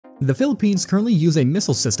The Philippines currently use a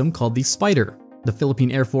missile system called the SPYDER. The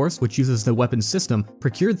Philippine Air Force, which uses the weapons system,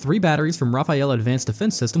 procured 3 batteries from Rafael Advanced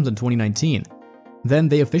Defense Systems in 2019. Then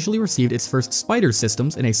they officially received its first SPYDER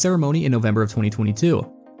systems in a ceremony in November of 2022.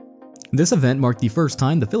 This event marked the first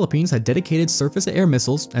time the Philippines had dedicated surface-to-air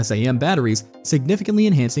missiles, SAM batteries, significantly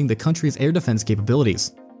enhancing the country's air defense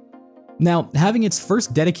capabilities. Now, having its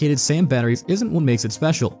first dedicated SAM batteries isn't what makes it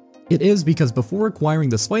special. It is because before acquiring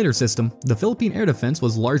the SPYDER system, the Philippine air defense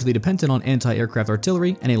was largely dependent on anti-aircraft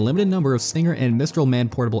artillery and a limited number of Stinger and Mistral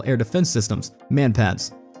man-portable air defense systems,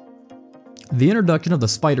 MANPADS. The introduction of the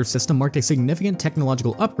SPYDER system marked a significant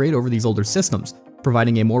technological upgrade over these older systems,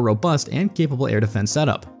 providing a more robust and capable air defense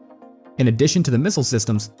setup. In addition to the missile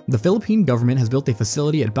systems, the Philippine government has built a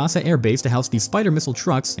facility at Basa Air Base to house the SPYDER missile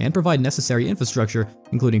trucks and provide necessary infrastructure,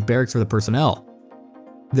 including barracks for the personnel.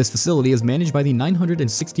 This facility is managed by the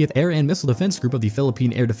 960th Air and Missile Defense Group of the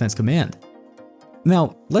Philippine Air Defense Command.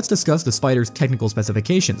 Now, let's discuss the SPYDER's technical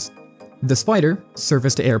specifications. The SPYDER,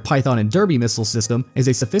 surface-to-air Python and Derby missile system, is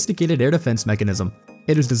a sophisticated air defense mechanism.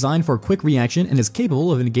 It is designed for quick reaction and is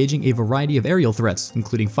capable of engaging a variety of aerial threats,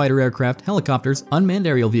 including fighter aircraft, helicopters, unmanned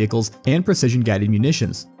aerial vehicles, and precision-guided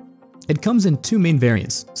munitions. It comes in 2 main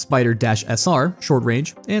variants, SPYDER-SR, short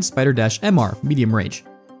range, and SPYDER-MR, medium range.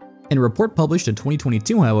 In a report published in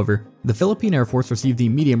 2022, however, the Philippine Air Force received the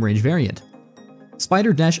medium-range variant.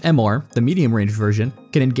 SPYDER-MR, the medium-range version,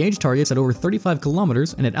 can engage targets at over 35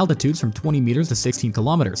 kilometers and at altitudes from 20 meters to 16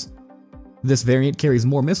 kilometers. This variant carries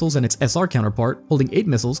more missiles than its SR counterpart, holding 8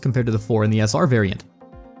 missiles compared to the 4 in the SR variant.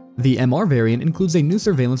 The MR variant includes a new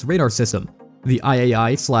surveillance radar system, the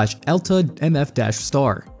IAI/ELTA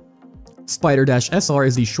MF-STAR. SPYDER-SR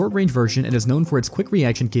is the short-range version and is known for its quick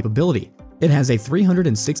reaction capability. It has a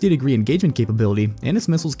 360-degree engagement capability, and its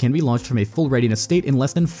missiles can be launched from a full readiness state in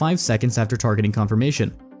less than 5 seconds after targeting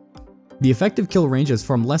confirmation. The effective kill range is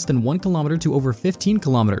from less than 1 kilometer to over 15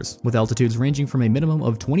 kilometers, with altitudes ranging from a minimum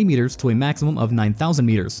of 20 meters to a maximum of 9,000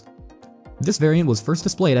 meters. This variant was first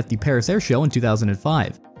displayed at the Paris Air Show in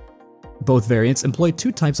 2005. Both variants employ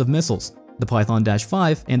 2 types of missiles, the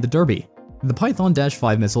Python-5 and the Derby. The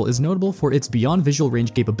Python-5 missile is notable for its beyond visual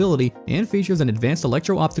range capability and features an advanced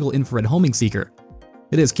electro-optical infrared homing seeker.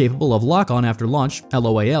 It is capable of lock-on after launch,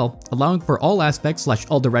 LOAL, allowing for all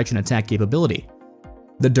aspect/all-direction attack capability.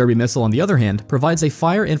 The Derby missile, on the other hand, provides a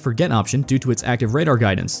fire and forget option due to its active radar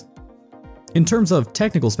guidance. In terms of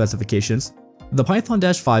technical specifications, the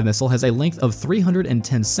Python-5 missile has a length of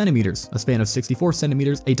 310 centimeters, a span of 64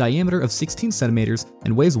 centimeters, a diameter of 16 centimeters,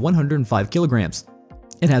 and weighs 105 kilograms.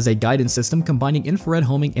 It has a guidance system combining infrared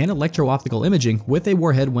homing and electro-optical imaging with a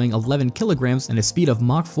warhead weighing 11 kilograms and a speed of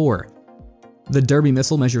Mach 4. The Derby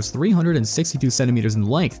missile measures 362 centimeters in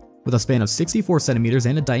length, with a span of 64 centimeters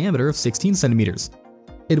and a diameter of 16 centimeters.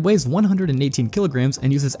 It weighs 118 kilograms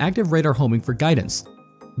and uses active radar homing for guidance.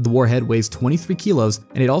 The warhead weighs 23 kilos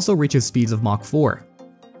and it also reaches speeds of Mach 4.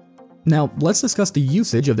 Now, let's discuss the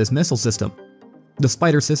usage of this missile system. The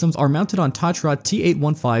SPYDER systems are mounted on Tatra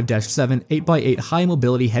T815-7 8x8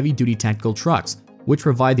 high-mobility heavy-duty tactical trucks, which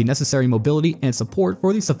provide the necessary mobility and support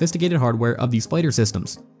for the sophisticated hardware of the SPYDER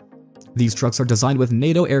systems. These trucks are designed with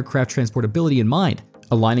NATO aircraft transportability in mind,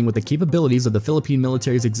 aligning with the capabilities of the Philippine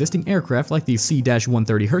military's existing aircraft like the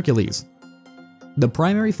C-130 Hercules. The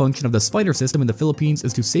primary function of the SPYDER system in the Philippines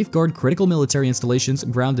is to safeguard critical military installations,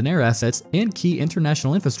 ground and air assets, and key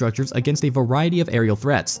international infrastructures against a variety of aerial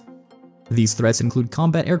threats. These threats include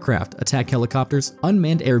combat aircraft, attack helicopters,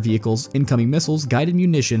 unmanned air vehicles, incoming missiles, guided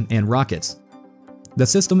munition, and rockets. The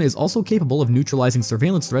system is also capable of neutralizing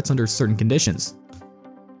surveillance threats under certain conditions.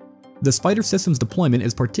 The SPYDER system's deployment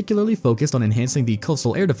is particularly focused on enhancing the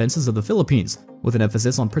coastal air defenses of the Philippines, with an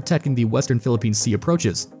emphasis on protecting the Western Philippine Sea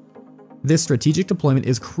approaches. This strategic deployment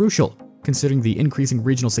is crucial, considering the increasing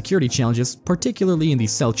regional security challenges, particularly in the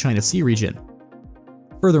South China Sea region.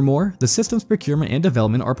 Furthermore, the system's procurement and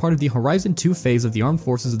development are part of the Horizon 2 phase of the Armed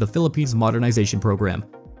Forces of the Philippines Modernization Program.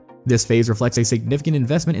 This phase reflects a significant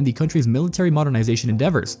investment in the country's military modernization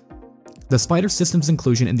endeavors. The SPYDER system's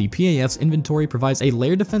inclusion in the PAF's inventory provides a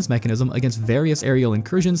layered defense mechanism against various aerial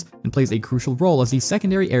incursions and plays a crucial role as the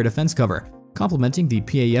secondary air defense cover, complementing the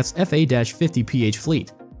PAF's FA-50PH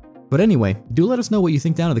fleet. But anyway, do let us know what you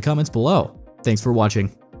think down in the comments below. Thanks for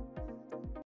watching.